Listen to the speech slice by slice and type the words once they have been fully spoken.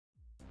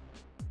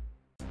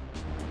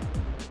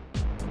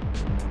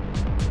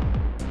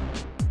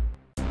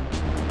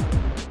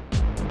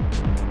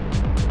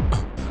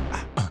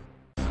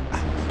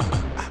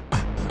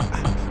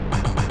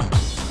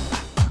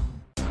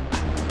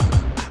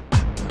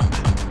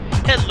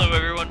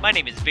My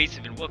name is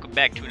Vaesive and welcome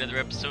back to another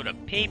episode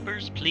of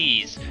Papers,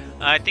 Please.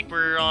 I think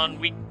we're on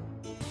week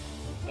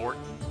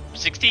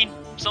 16,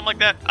 something like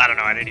that. I don't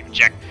know, I didn't even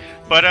check.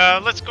 But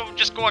let's go,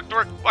 just go walk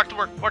to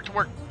work.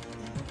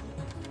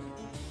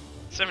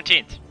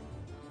 17th.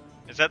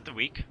 Is that the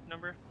week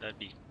number? That'd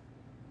be...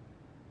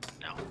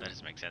 No, that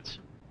doesn't make sense.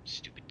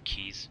 Stupid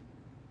keys.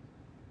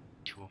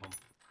 Two of them.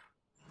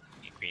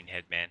 You green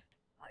head man.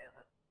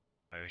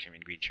 I wish I'm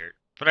in green shirt.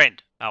 Friend,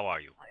 how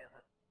are you?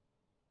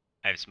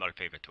 I have a small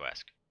favor to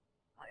ask.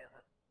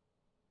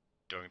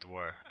 During the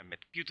war, I met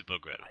a beautiful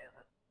girl.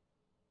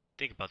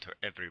 Think about her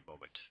every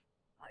moment.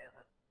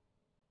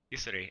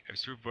 Yesterday, I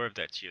received word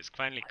that she is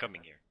finally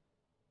coming here.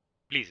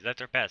 Please, let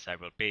her pass. I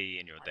will pay you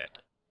in your debt.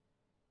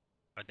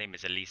 Her name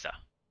is Elisa.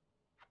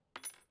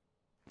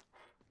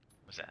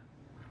 What's that?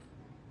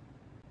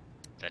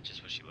 Is that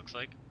just what she looks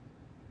like?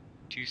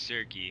 To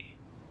Sergey.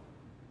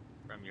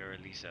 From your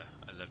Elisa.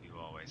 I love you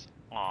always.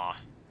 Aww.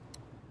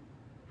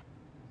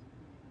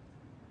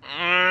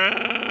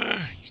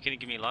 You gonna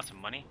give me lots of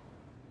money?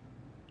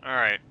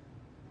 Alright.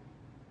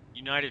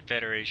 United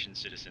Federation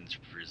citizens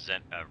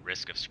present a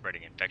risk of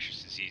spreading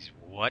infectious disease.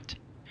 What?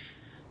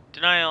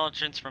 Deny all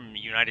entrance from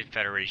United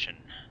Federation.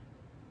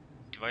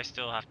 Do I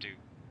still have to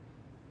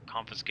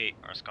confiscate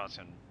our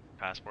Scotsman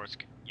passports?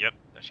 Yep,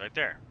 that's right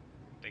there.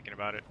 Thinking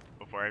about it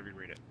before I even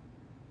read it.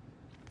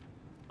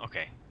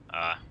 Okay,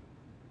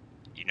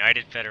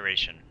 United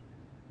Federation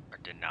are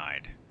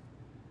denied.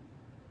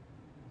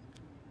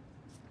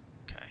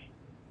 Okay.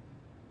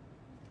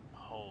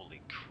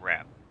 Holy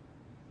crap.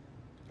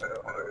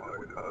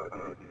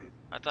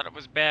 I thought it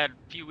was bad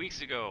a few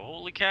weeks ago.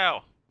 Holy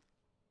cow.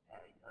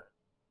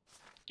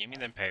 Give me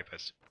them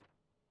papers.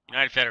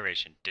 United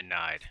Federation,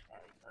 denied.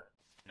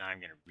 Now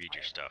I'm gonna read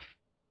your stuff.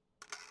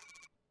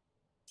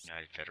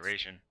 United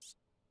Federation.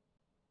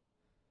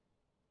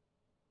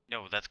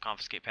 No, that's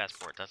confiscate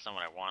passport. That's not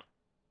what I want.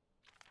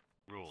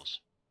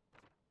 Rules.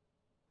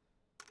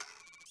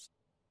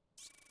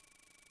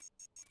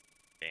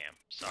 Damn,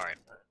 sorry.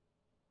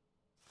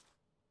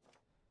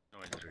 No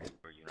entry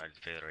for United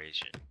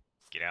Federation.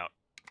 Get out.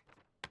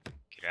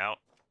 Get out.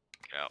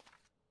 Get out.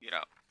 Get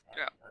out.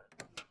 Get out.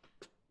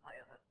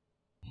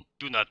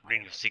 Do not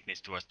bring your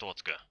sickness to us,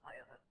 Totska.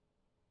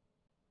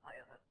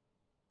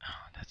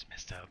 Oh, that's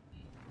messed up.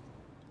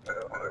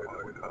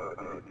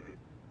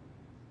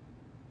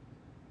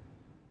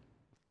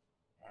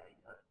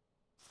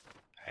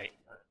 Hey.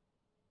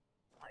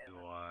 You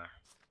are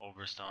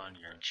Overston,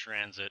 you're in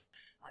transit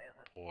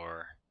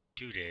for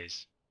 2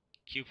 days.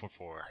 Q for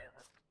 4.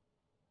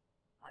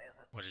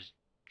 What is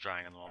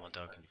drying on the wall?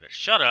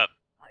 Shut up!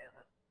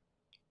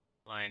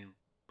 Line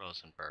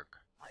Rosenberg.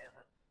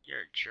 You're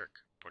a jerk.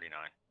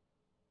 49.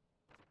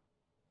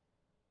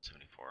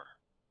 74.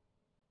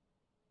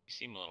 You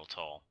seem a little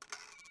tall.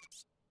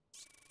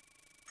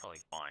 Probably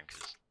fine,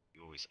 because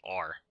you always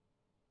are.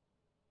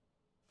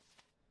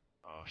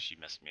 Oh, she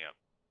messed me up.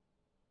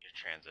 Your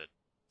transit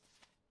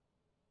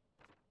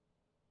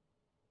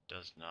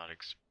does not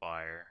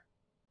expire.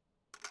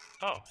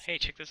 Oh, hey,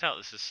 check this out.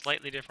 This is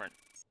slightly different.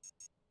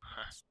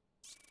 Huh.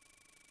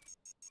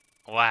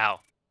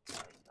 Wow.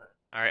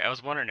 Alright, I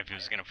was wondering if it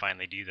was going to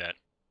finally do that.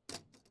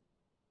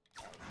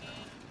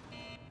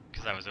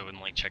 Because I was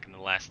only checking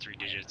the last 3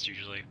 digits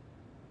usually.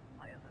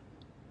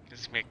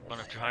 Just make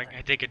fun of drawing.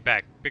 I take it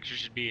back. Picture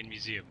should be in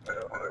museum.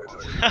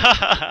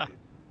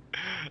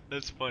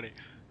 That's funny.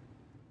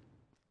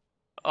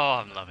 Oh,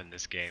 I'm loving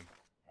this game.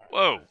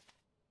 Whoa!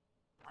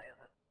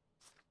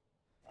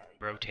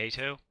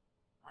 Rotato?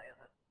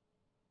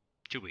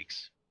 2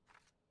 weeks.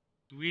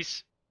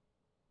 Luis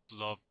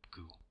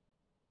Lobku.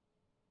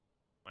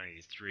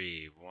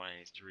 183,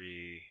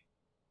 183,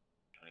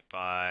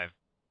 25,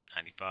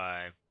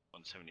 95,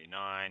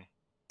 179.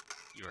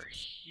 You are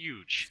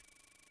huge.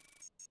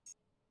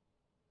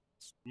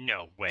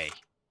 No way.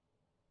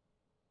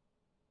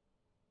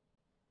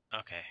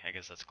 Okay, I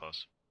guess that's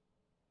close.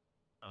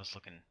 I was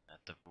looking at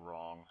the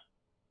wrong...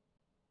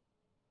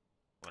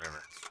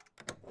 whatever.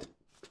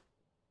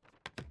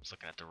 I was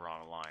looking at the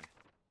wrong line.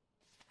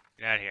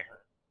 Get out of here.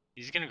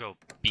 He's gonna go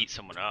beat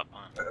someone up,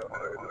 huh?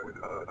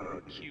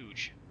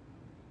 Huge.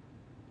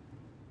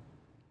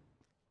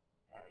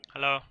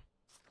 Hello?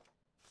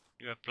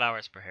 You have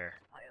flowers for hair.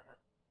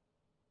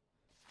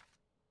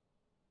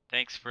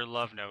 Thanks for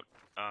love note.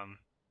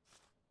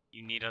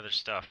 You need other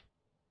stuff.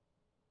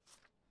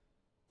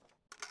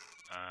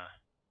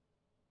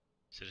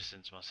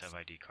 Citizens must have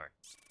ID card.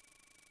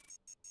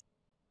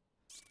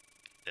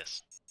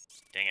 This.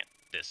 Dang it.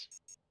 This.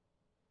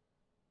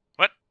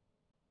 What?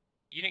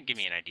 You didn't give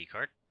me an ID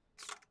card.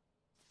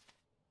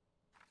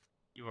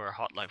 You are a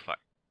hot life fire.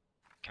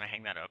 Can I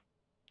hang that up?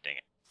 Dang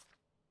it.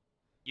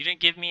 You didn't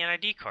give me an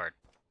ID card.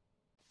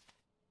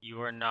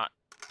 You are not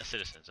a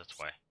citizen, that's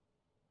why.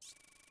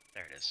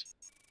 There it is.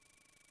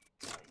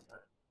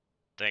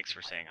 Thanks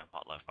for saying I'm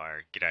hot life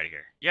fire. Get out of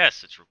here.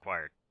 Yes, it's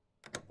required.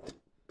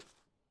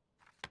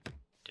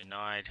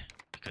 Denied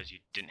because you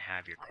didn't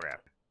have your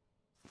crap.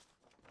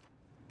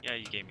 Yeah,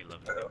 you gave me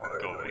love.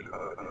 Go away.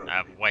 I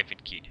have wife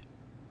and kid.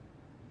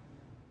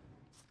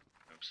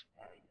 Oops.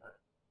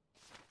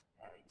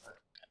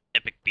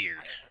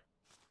 beard.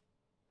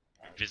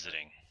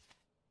 Visiting.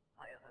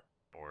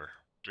 For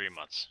 3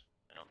 months.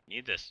 I don't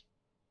need this.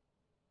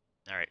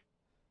 Alright.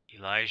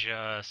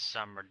 Elijah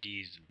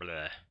Samardiz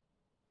blah.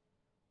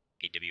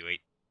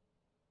 AW8.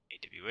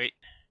 AW8.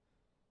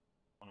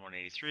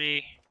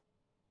 1183.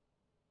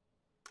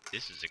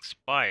 This is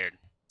expired.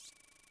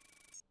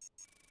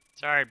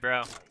 Sorry,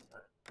 bro.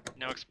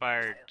 No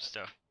expired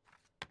stuff.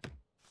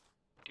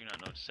 Do not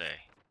know what to say.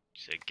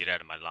 Say, get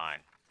out of my line.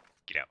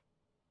 Get out.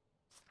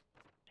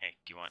 Hey,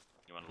 do you want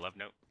a love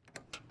note?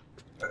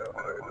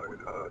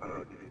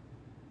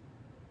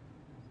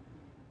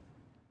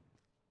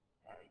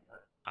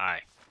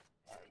 Hi.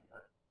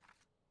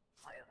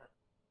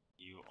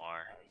 You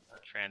are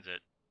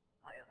transit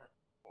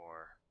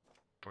for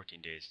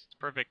 14 days. It's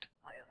perfect.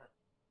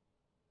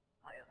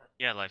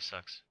 Yeah, life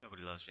sucks.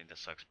 Nobody loves me. That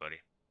sucks,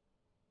 buddy.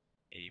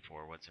 84,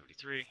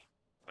 173.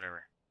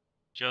 Whatever.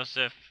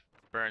 Joseph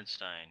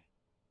Bernstein.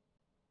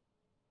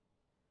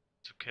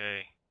 It's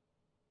okay.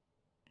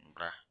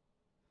 Blah.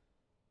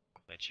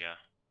 Bet ya.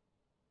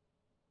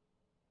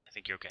 I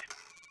think you're okay.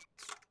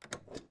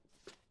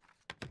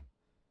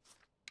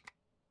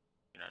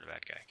 You're not a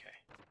bad guy, okay.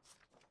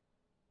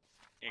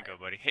 Here you go,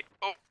 buddy. Hey,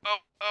 oh,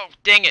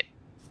 dang it!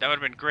 That would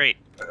have been great.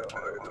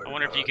 I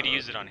wonder if you could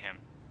use it on him.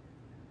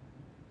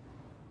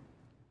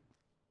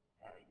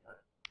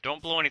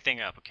 Don't blow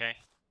anything up, okay?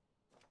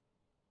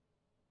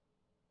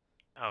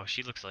 Oh,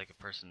 she looks like a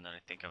person that I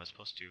think I was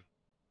supposed to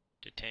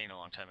detain a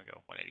long time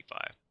ago.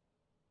 185.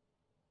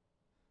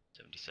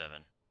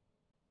 77.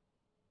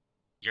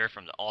 You're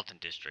from the Alton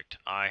district.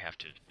 I have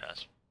to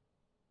pass.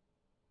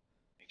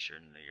 Make sure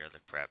the other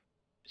crap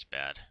is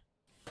bad.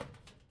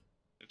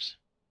 Oops.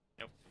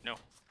 Nope, no.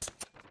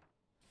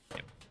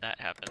 Yep, that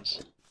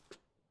happens.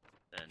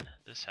 Then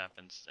this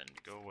happens, then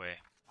go away.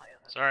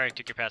 Sorry, I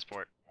took your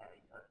passport.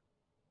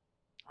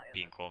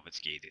 Being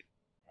confiscated.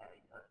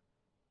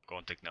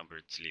 Contact number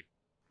and sleep.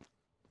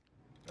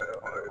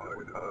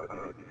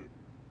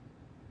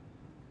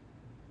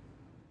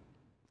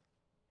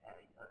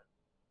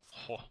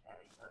 Oh.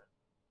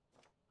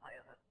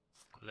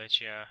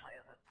 Kolechia.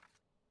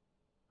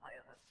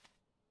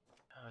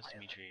 How's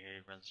Dimitri?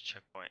 He runs the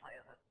checkpoint.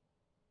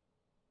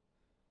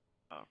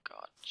 Oh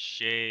god.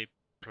 Shape.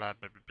 Blah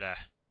blah blah blah.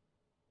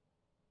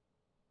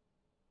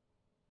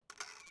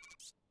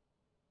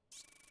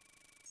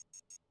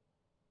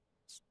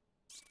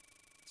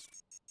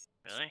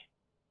 Really?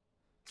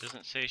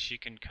 Doesn't say she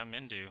can come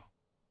into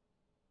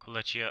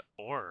Kolechia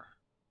or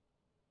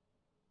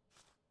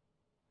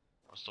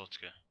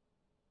Ostotska.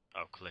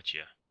 Oh,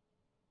 Kolechia.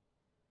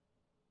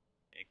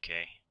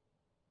 Okay.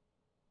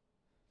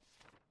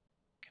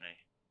 Can I?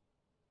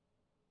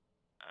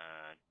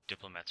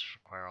 Diplomats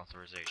require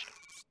authorization.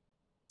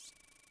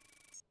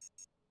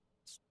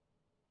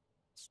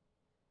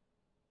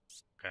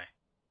 Okay.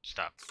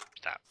 Stop.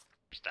 Stop.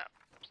 Stop.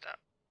 Stop.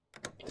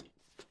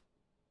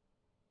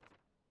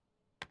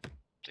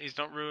 Please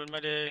don't ruin my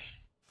day.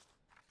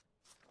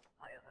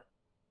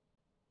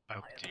 I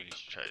hope you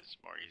try this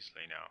more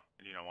easily now.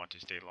 I do not want to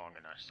stay long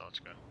in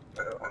Ostotska.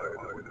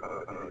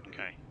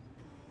 Okay.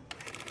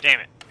 Damn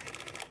it.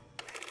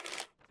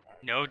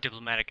 No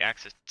diplomatic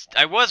access.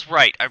 I was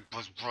right. I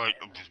was right.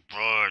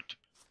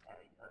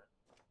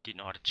 Didn't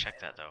know how to check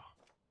that though.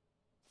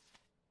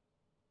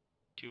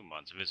 2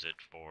 months visit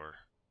for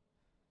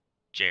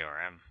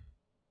JRM.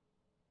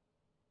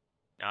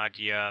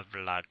 Nadia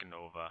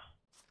Vlaganova.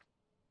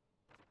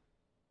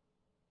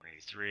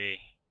 183.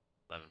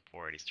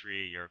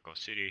 11483. Yurko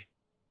City.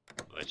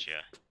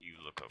 Kolechia, you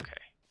look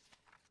okay.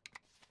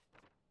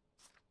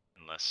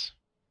 Unless.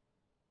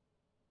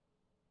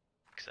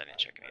 Because I didn't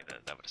check any of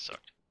that. That would have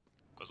sucked.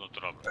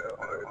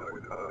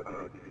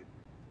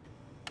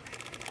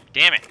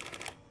 Damn it!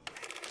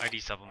 ID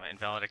supplement,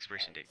 invalid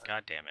expiration date.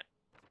 God damn it.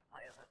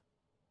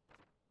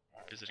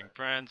 Visiting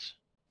friends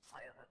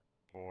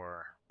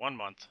for 1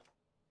 month.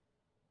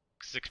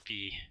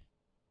 6P.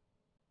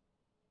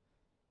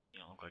 You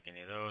don't look like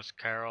any of those.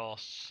 Carol,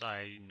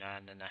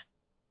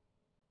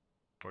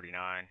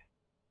 49.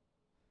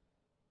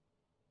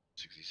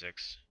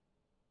 66.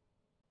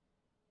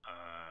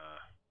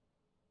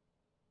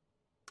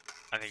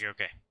 I think you're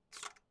okay.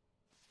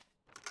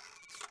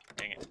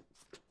 Dang it.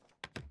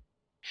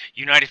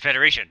 United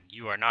Federation,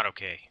 you are not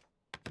okay.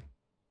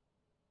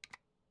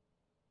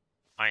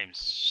 I am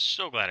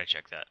so glad I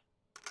checked that.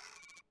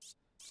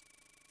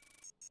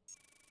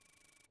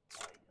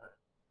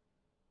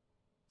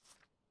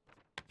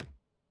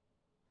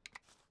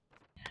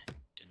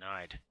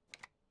 Denied.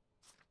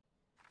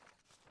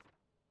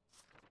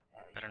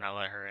 Better not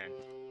let her in.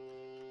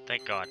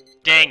 Thank God.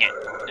 Dang it!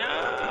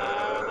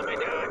 No, let me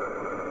die.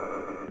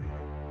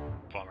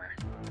 Bummer.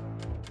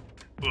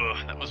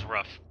 Ugh, that was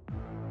rough.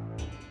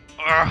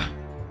 Ugh.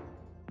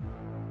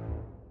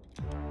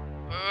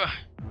 Ugh.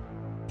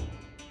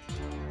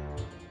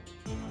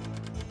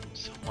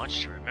 So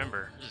much to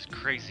remember. This is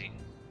crazy.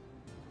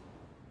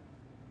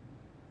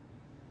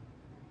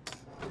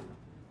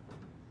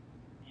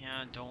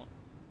 Yeah, don't.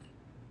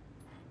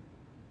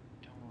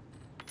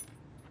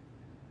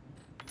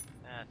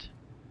 That.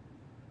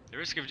 The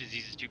risk of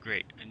disease is too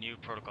great. A new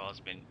protocol has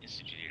been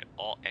instituted.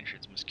 All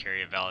entrants must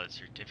carry a valid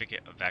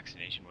certificate of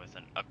vaccination with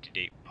an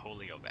up-to-date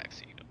polio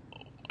vaccine.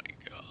 Oh my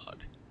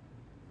god.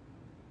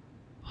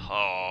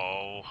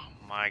 Oh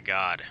my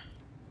god.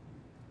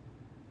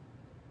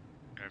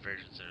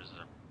 Version centers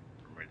are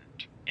permitted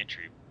to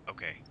entry.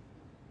 Okay.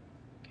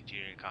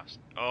 Continuing costs.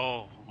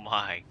 Oh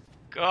my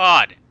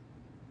god!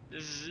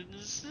 This is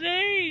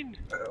insane!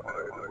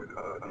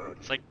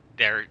 It's like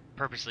they're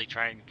purposely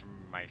trying for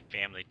my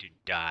family to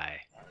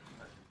die.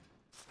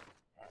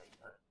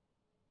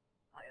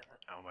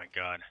 Oh my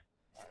god.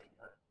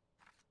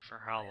 For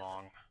how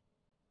long?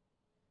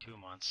 2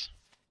 months.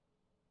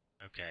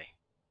 Okay.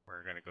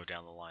 We're gonna go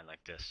down the line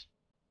like this.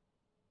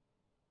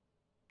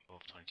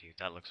 1222.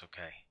 That looks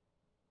okay.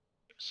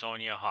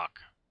 Sonia Hawk.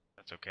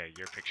 That's okay.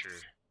 Your picture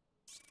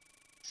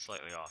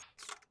slightly off.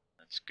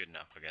 That's good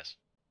enough, I guess.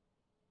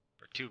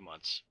 For 2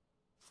 months.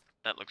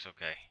 That looks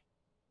okay.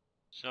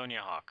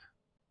 Sonia Hawk.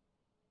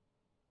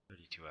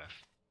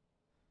 32F.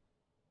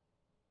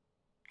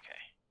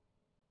 Okay.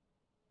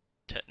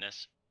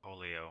 Tetanus,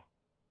 polio.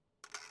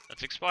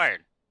 That's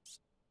expired.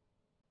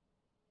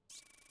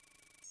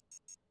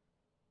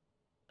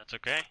 That's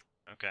okay?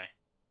 Okay.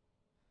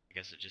 I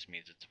guess it just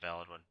means it's a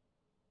valid one.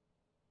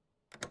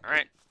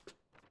 Alright.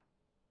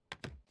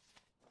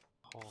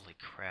 Holy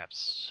crap,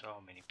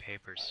 so many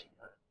papers.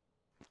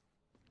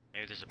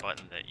 Maybe there's a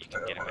button that you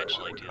can get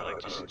eventually to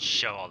like just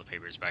shove all the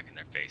papers back in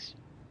their face.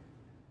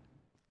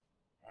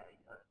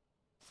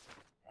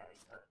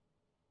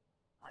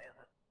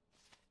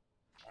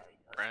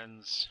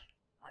 Friends.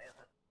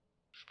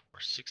 For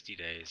 60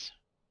 days.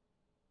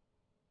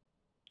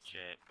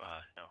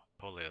 No,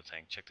 polio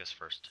thing. Check this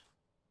first.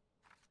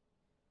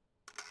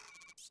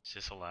 Is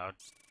this allowed?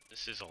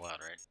 This is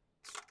allowed, right?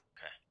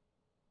 Okay.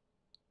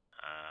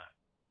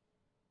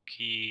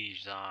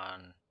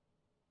 Keyzon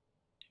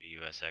to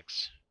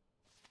USX.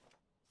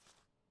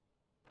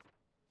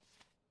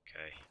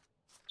 Okay,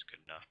 that's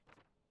good enough.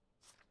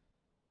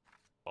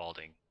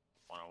 Balding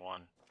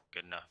 101,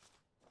 good enough.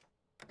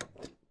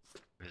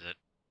 What is it?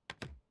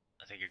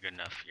 I think you're good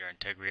enough. You're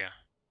Integria.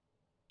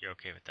 You're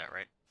okay with that,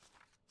 right?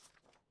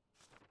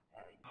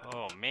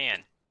 Oh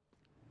man.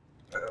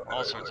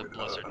 All sorts of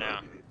blizzard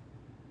now.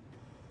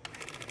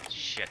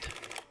 Shit.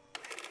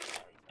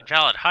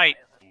 Invalid height.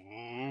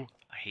 Ooh,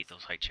 I hate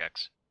those height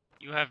checks.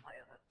 You have...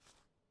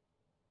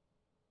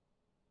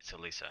 It's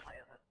Elisa.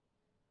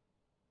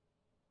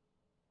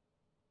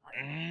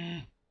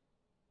 Mm.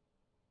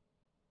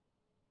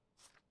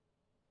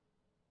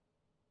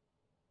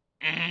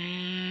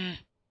 Mm.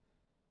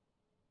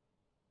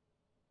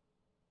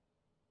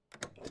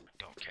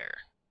 Don't care.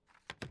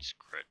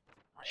 Screw it.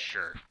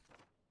 Sure.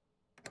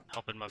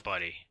 Helping my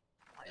buddy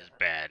is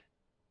bad.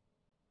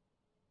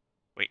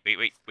 Wait.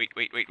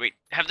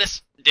 Have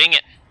this! Dang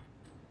it!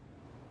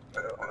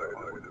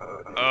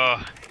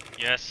 Oh,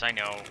 yes, I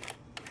know.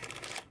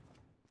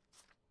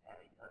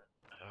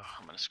 Oh,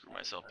 I'm gonna screw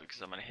myself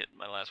because I'm gonna hit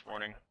my last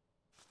warning.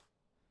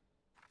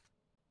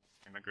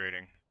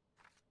 Immigrating.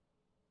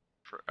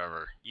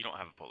 Forever. You don't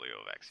have a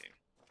polio vaccine.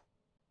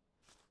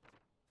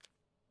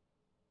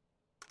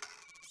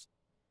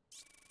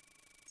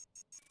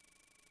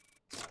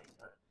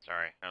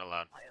 Sorry, not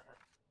allowed.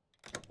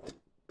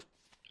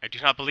 I do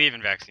not believe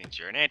in vaccines.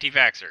 You're an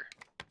anti-vaxxer.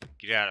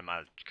 Get out of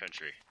my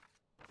country.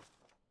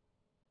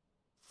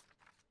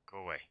 Go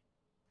away.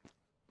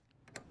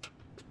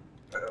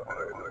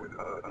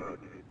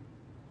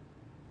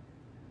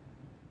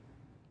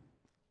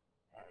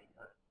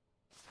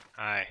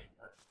 Hi.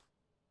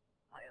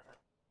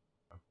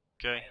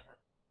 Okay.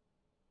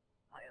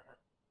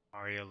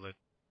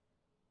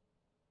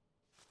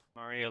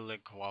 Maria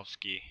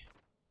Kowalski.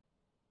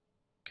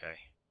 Okay.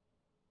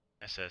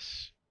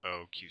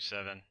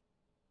 SSOQ7.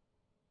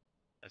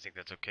 I think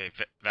that's okay.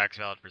 Vax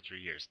valid for 3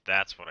 years.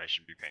 That's what I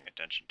should be paying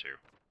attention to.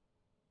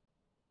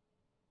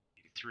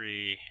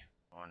 83,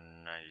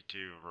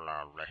 192,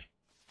 blah, blah.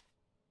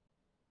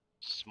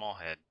 Small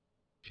head,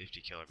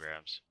 50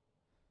 kilograms,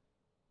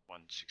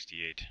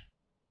 168.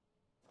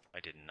 I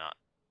did not.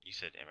 You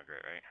said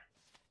immigrant, right?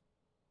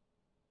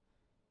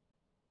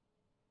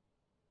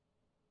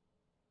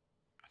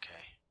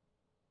 Okay.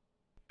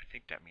 I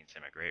think that means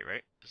immigrate,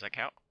 right? Does that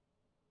count?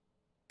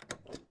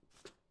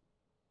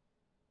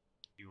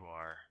 You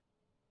are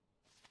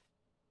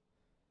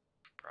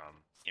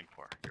from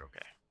import. You're okay.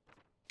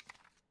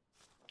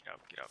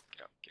 Get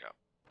out.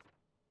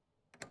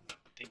 I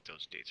think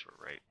those dates were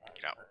right.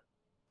 Get out.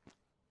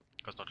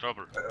 Cause no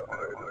trouble.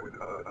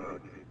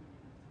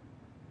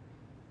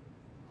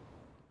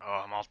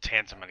 Oh, I'm all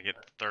tense. I'm gonna get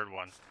the third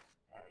one.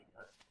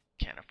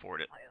 Can't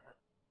afford it.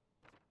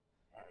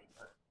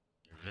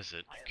 Your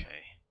visit,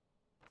 okay.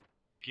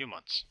 Few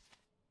months.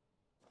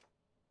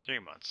 3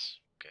 months,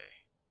 okay.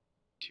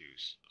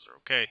 2s, those are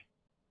okay.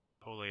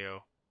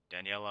 Polio,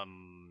 Daniela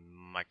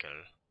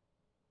Michael.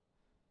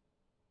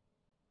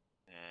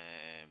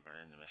 And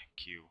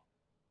Q. I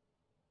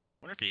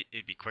wonder if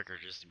it'd be quicker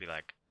just to be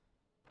like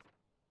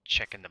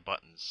checking the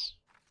buttons.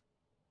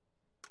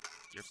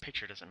 Your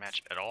picture doesn't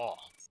match at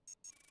all.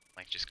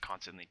 like just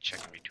constantly check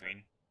in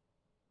between.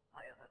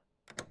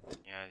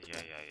 Yeah.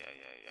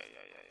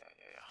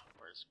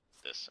 Where's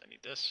this? I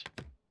need this.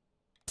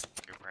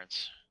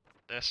 Fingerprints.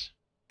 This.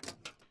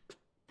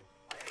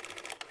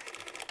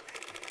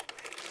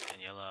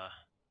 Daniela.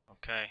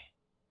 Okay.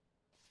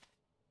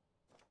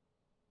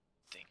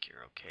 Think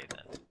you're okay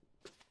then.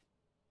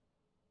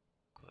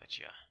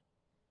 Glitcha.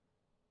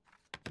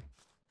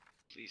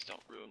 Please don't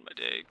ruin my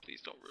day.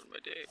 Please don't ruin my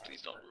day.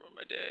 Please don't ruin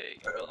my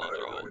day.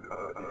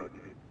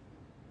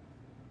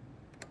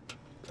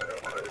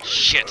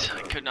 Shit,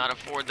 I could not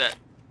afford that.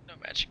 No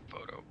matching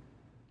photo.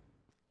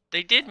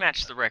 They did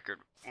match the record.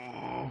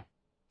 Ooh.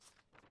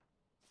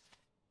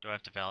 Do I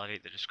have to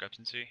validate the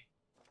discrepancy?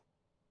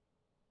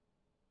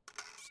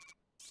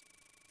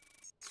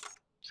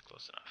 It's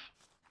close enough.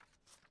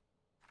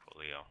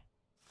 Polio.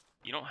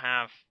 You don't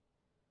have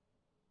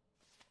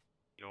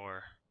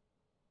your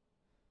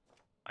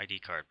ID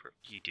card, bro.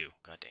 You do.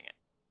 God dang it.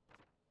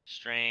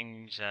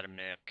 Strange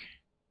Atomic.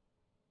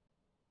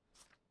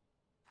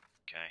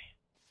 Okay.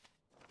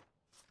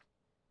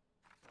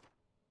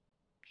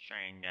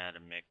 Strange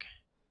Atomic.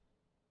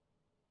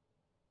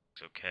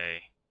 It's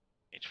okay.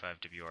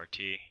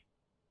 H5WRT.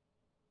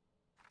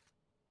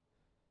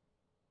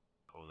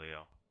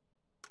 Polio.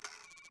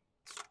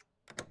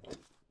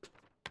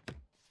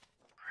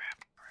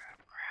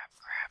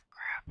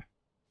 Crap.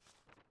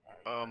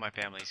 Oh, my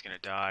family's gonna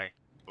die.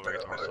 Glory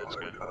to my soul's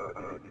good.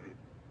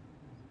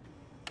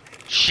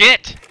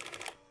 Shit!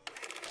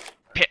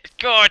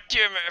 God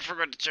damn it, I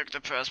forgot to check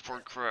the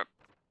passport, crap.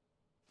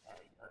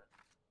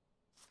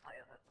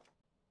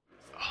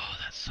 Oh,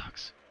 that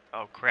sucks.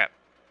 Oh, crap.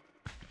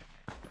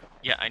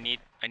 Yeah, I need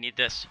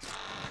this.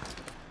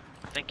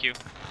 Thank you.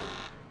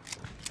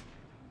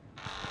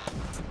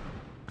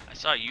 I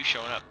saw you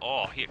showing up.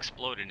 Oh, he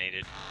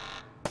explodinated.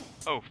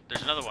 Oh,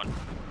 there's another one.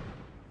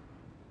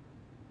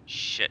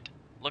 Shit.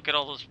 Look at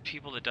all those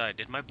people that died.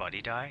 Did my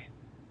buddy die?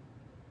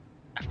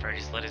 After I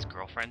just let his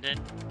girlfriend in?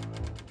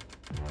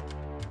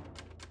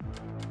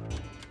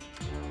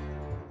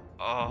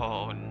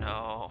 Oh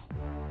no.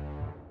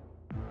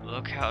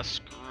 Look how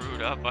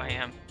screwed up I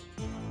am.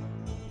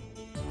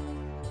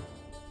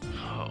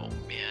 Oh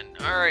man.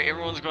 Alright,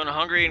 everyone's going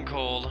hungry and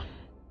cold.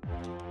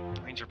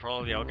 That means you're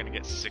probably all gonna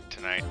get sick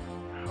tonight.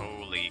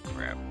 Holy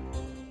crap.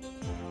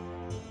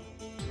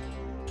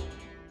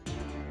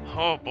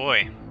 Oh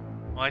boy.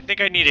 Well, I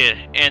think I need to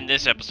end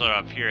this episode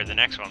off here. The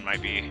next one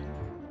might be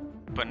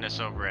putting us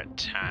over at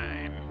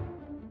time.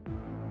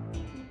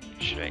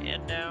 Should I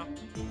end now?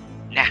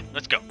 Nah,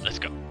 let's go.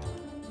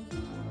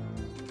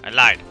 I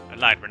lied.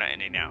 We're not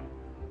ending now.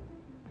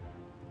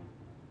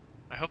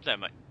 I hope that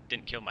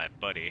didn't kill my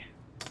buddy.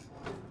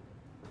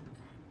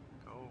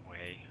 Go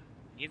away.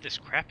 Need this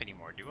crap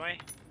anymore, do I?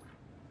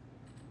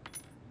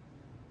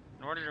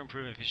 In order to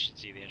improve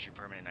efficiency, the entry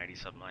permit and ID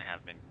supplement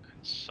have been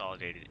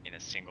consolidated in a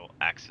single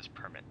access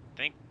permit.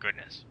 Thank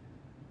goodness.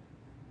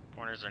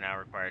 Foreigners are now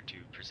required to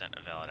present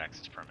a valid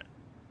access permit.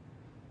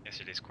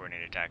 Yesterday's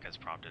coordinated attack has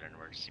prompted an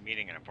emergency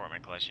meeting. An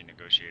informant collection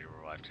negotiator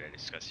will arrive today to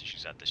discuss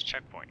issues at this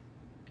checkpoint.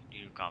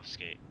 Continue to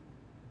confiscate.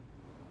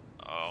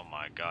 Oh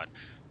my god.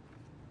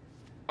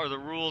 Are the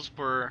rules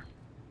for...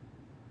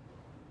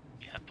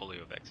 Yeah,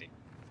 polio vaccine.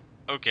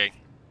 Okay.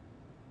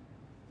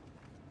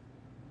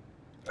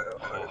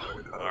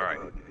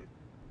 Oh,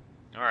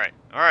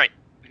 Alright.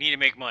 We need to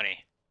make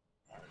money.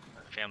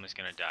 My family's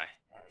gonna die.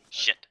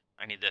 Shit.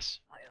 I need this.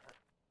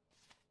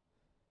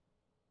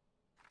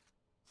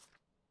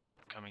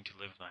 Coming to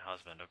live with my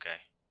husband. Okay.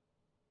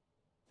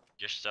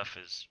 Your stuff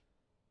is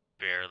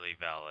barely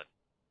valid.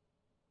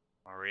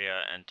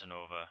 Maria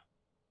Antonova.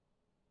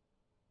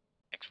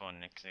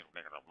 X1, X...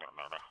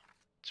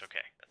 It's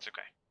okay. That's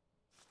okay.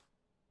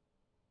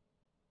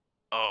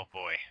 Oh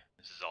boy.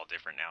 This is all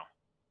different now.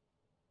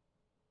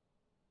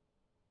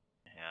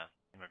 Yeah.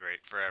 Immigrate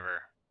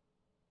forever.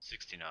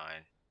 69.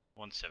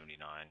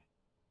 179.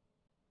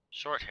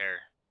 Short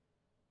hair.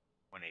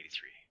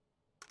 183.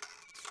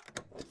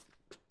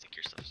 Think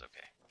your stuff's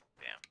okay.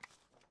 Bam.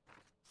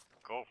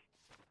 Go.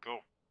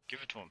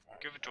 Give it to him.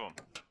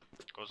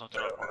 Goes on to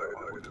the...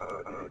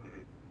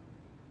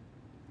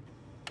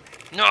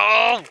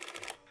 No!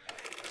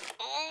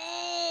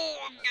 Oh,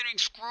 I'm getting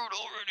screwed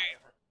already.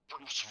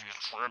 Vaesive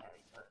trip.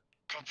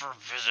 Come for a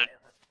visit.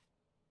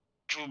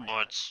 2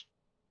 months.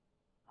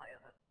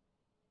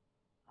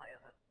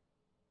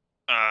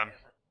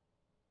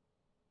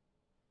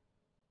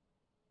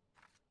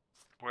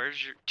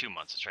 Where's your 2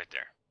 months? It's right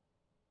there.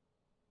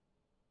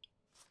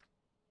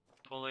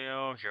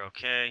 Polio, you're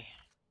okay.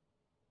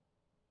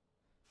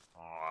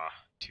 Aw,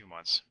 2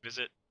 months.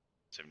 Visit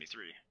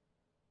 73.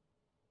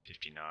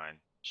 59.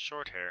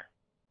 Short hair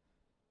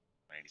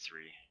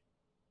 93.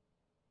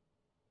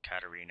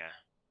 Katerina.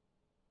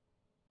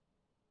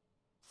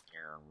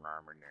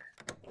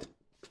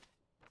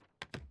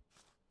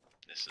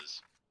 This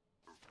is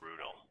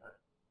brutal.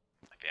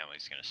 My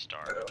family's gonna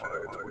starve.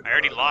 I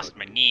already lost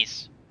my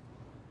niece.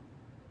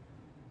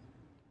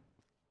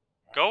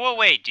 Go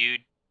away,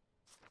 dude.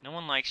 No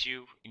one likes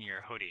you in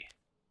your hoodie.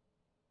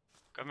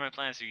 Government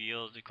plans to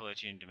yield the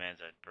collection demands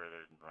that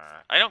further.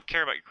 I don't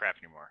care about your crap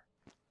anymore.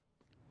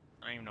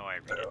 I don't even know why I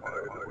read it.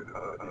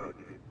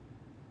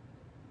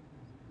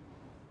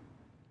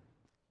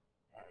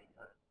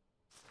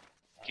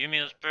 Give me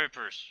those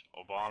papers,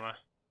 Obama.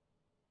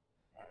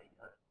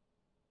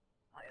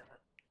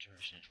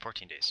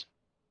 14 days.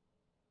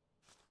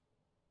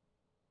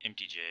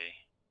 MTJ.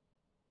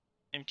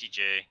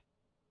 MTJ.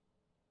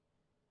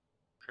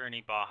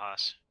 Kearney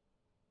Bajas.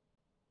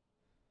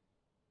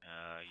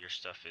 Your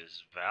stuff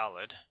is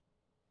valid.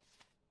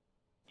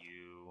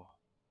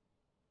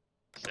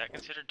 Is that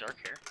considered dark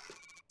hair?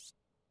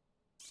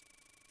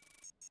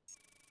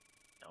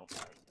 Nope.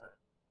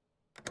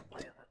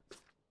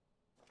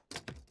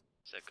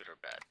 Is that good or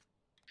bad?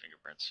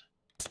 Fingerprints.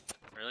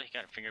 Really? You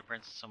got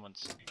fingerprints of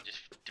someone's just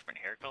different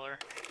hair color?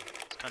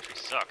 This country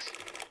sucks.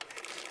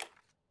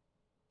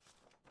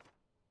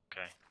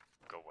 Okay,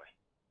 go away.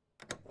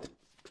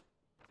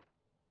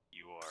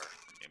 You are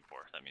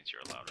import. That means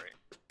you're allowed, right?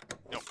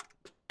 Nope.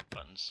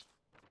 Buttons.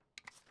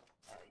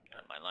 Get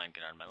out of my line,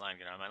 get out of my line,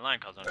 get out of my line,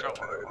 cause no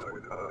trouble.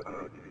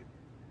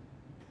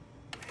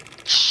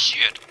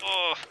 Shit!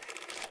 Oh!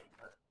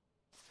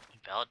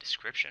 Invalid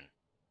description.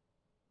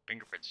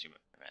 Fingerprints do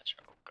match.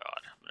 Oh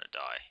god, I'm gonna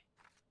die.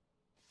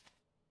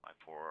 My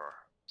poor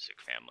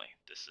sick family.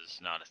 This is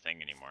not a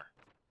thing anymore.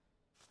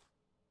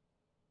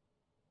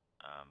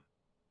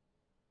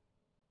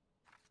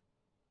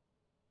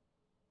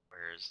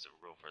 Where is the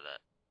rule for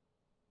that?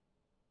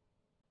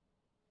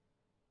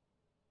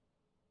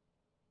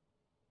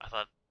 I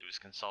thought it was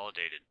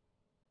consolidated.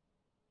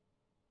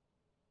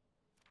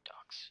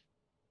 Docs.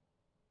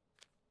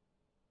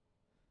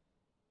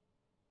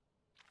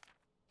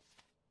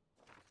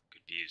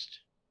 Confused.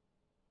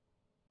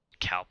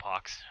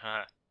 Cowpox.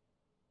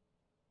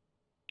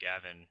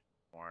 Gavin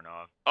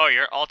Warnoff. Oh,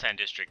 you're Altan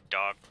District,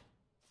 dog.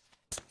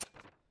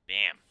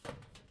 Damn.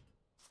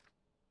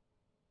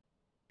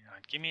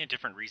 Give me a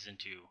different reason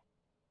to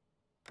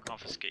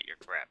confiscate your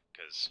crap,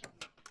 because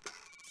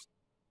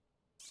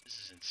this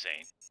is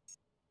insane.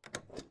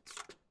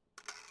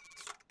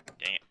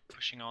 Dang it,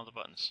 pushing all the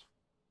buttons.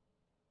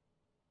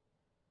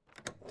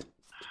 This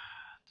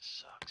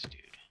sucks,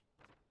 dude.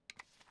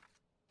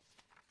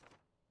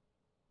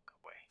 Go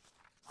away.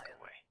 Go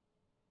away.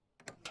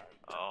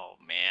 Oh,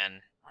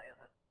 man.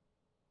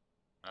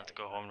 I have to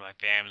go home to my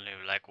family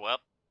and be like,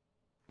 well,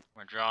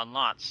 we're drawing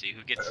lots, see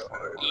who gets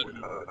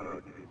eaten.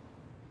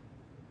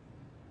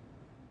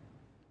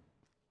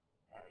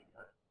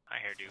 Hi,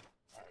 hairdo.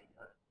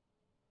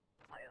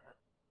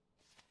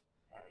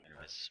 And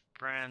his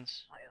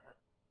friends.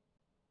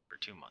 For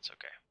 2 months,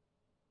 okay.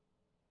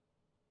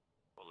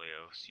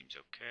 Polio seems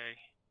okay.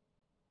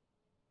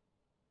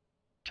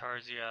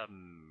 Tarzia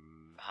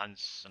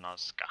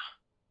Hansanowska.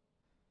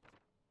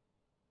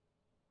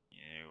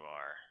 You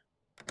are.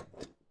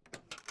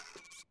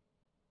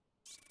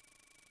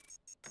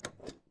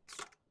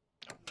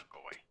 No, go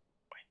away.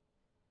 Away.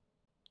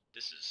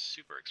 This is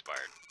super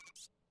expired.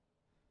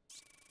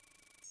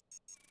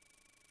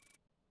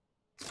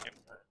 Yep.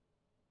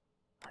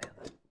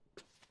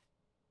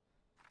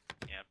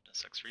 Yep, that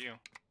sucks for you.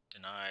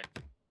 Denied.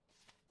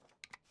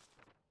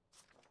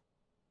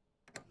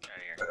 Get out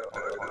of here.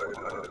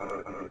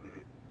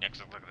 Next,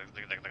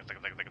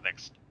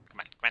 next. Come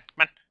on, come on,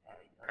 come on.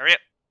 Hurry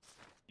up.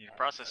 You need to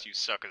process, you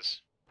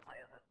suckers.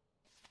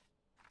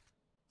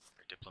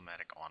 Your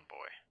diplomatic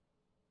envoy.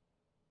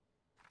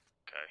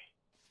 Okay.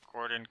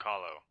 Gordon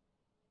Kahlo.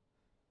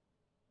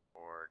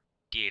 Or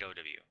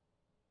D8OW.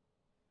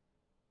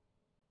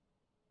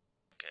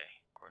 Okay,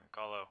 Gordon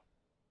Kahlo.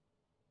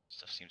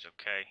 Stuff seems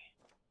okay.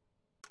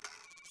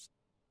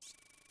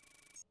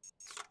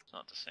 It's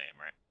not the same,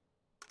 right?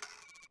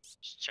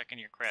 Just checking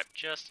your crap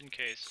just in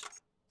case.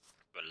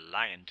 But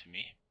lying to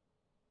me.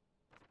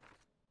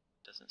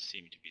 Doesn't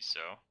seem to be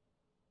so.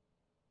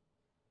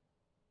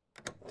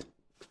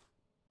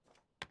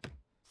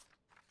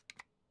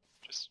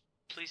 Just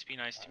please be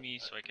nice to me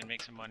so I can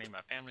make some money.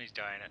 My family's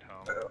dying at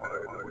home.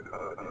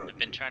 I've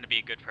been trying to be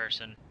a good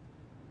person.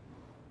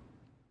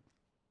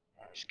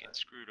 Just getting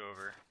screwed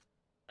over.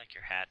 Like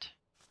your hat.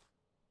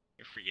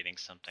 You're forgetting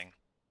something.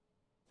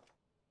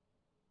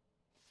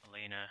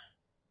 Elena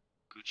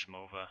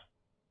Guchmova.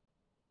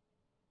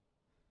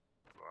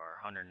 You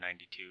are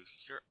 192.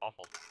 You're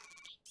awful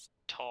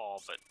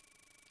tall, but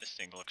this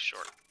thing looks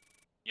short.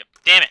 Yep.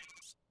 Damn it!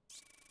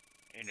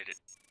 I ended it.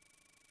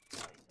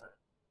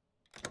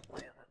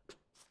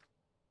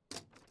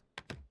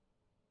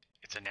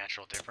 It's a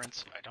natural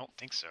difference? I don't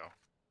think so.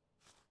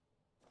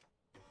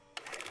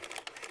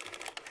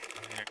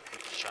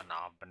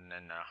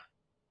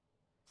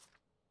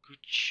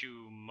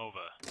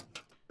 Guchumova.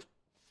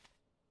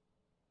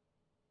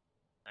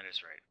 That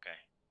is right, okay.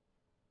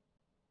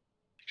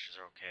 Pictures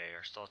are okay.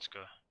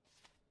 Arstotska.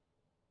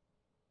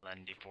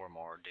 Landy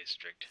Formore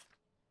District.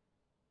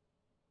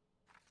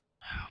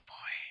 Oh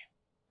boy.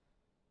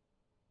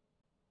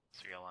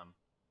 CLM.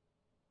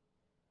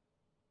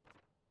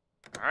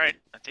 Alright,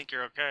 I think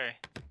you're okay.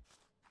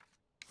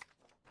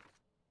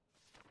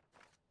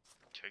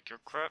 Take your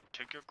crap,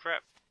 take your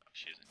crap.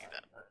 She doesn't need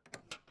that.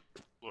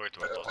 Glory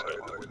to us, let's go.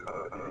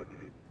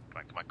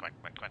 Come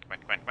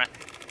on.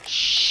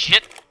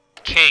 Shit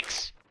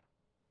cakes!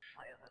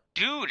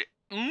 Dude!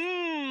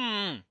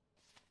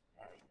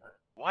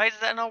 Why is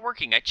that not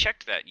working? I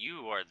checked that.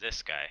 You are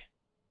this guy.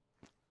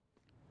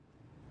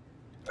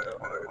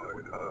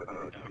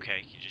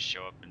 Okay, you just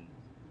show up and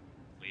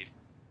leave.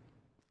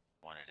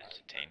 Wanted to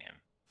detain him.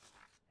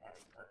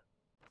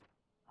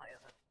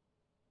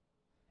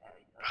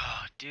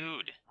 Oh,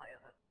 dude.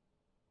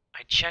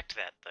 I checked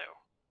that, though.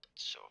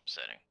 That's so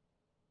upsetting.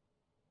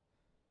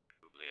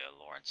 Publia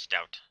Lawrence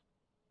Stout.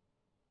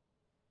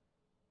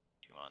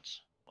 2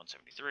 months.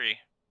 173.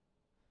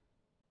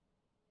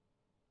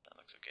 That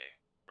looks okay.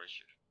 Where's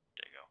your...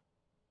 There you go.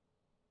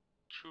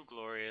 True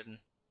Glorian.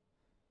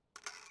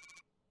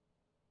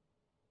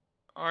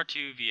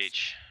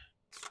 R2VH.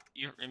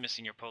 You're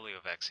missing your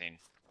polio vaccine.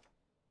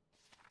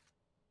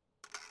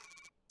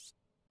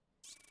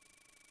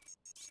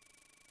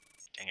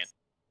 Dang it.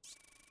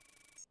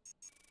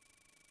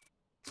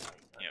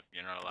 Yep,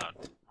 you're not allowed.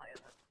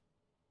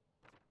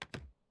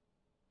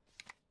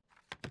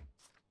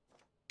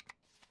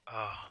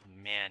 Oh,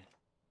 man.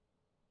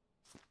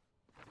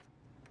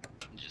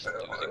 I'm just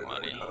losing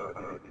money. I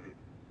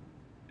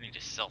need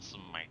to sell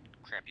some of my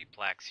crappy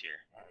plaques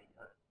here.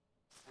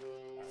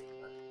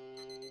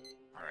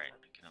 Alright,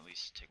 I can at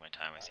least take my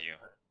time with you.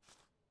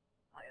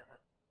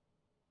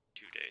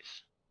 2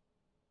 days.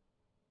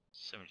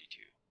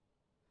 72.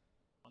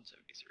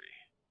 173.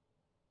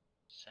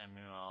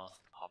 Samuel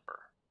Hopper.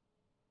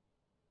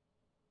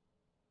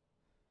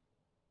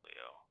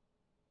 Leo.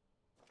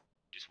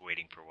 Just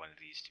waiting for one of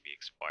these to be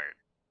expired.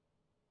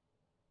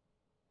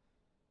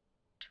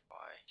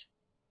 Try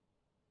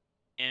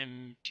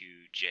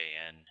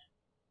M2JN.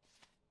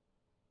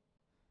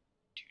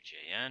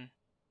 2JN.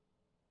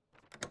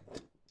 I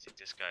think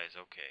this guy is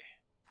okay.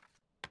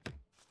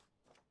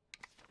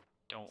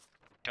 Don't.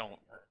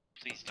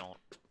 Please don't.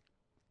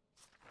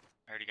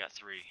 I already got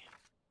 3.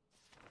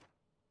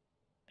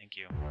 Thank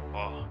you.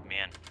 Oh,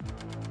 man.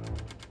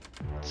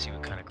 Let's see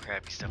what kind of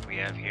crappy stuff we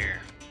have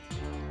here.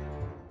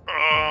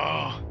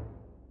 Oh!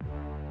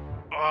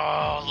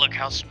 Oh, look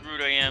how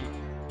screwed I am.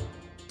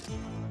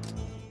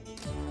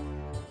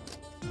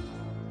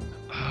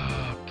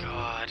 Oh,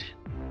 God.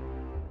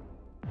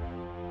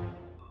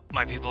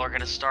 My people are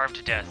gonna starve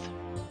to death.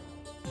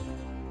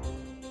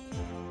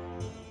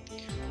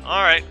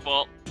 Alright,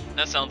 well,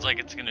 that sounds like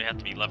it's gonna have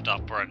to be left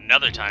off for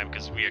another time,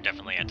 because we are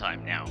definitely at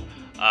time now.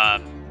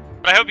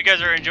 But I hope you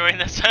guys are enjoying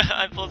this.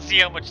 We'll see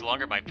how much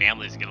longer my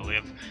family's gonna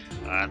live.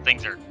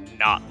 Things are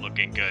not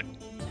looking good.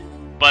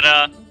 But,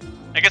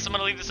 I guess I'm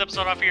gonna leave this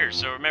episode off here.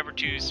 So remember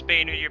to spay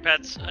and neuter your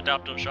pets,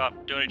 adopt or shop,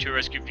 donate to a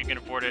rescue if you can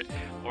afford it,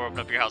 or open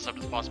up your house up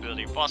to the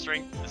possibility of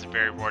fostering. It's a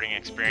very rewarding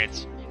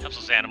experience. Helps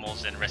those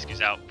animals and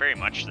rescues out very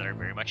much that are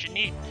very much in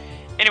need.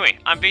 Anyway,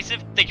 I'm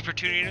Vaesive. Thank you for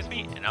tuning in with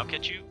me, and I'll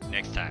catch you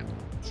next time.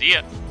 See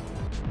ya!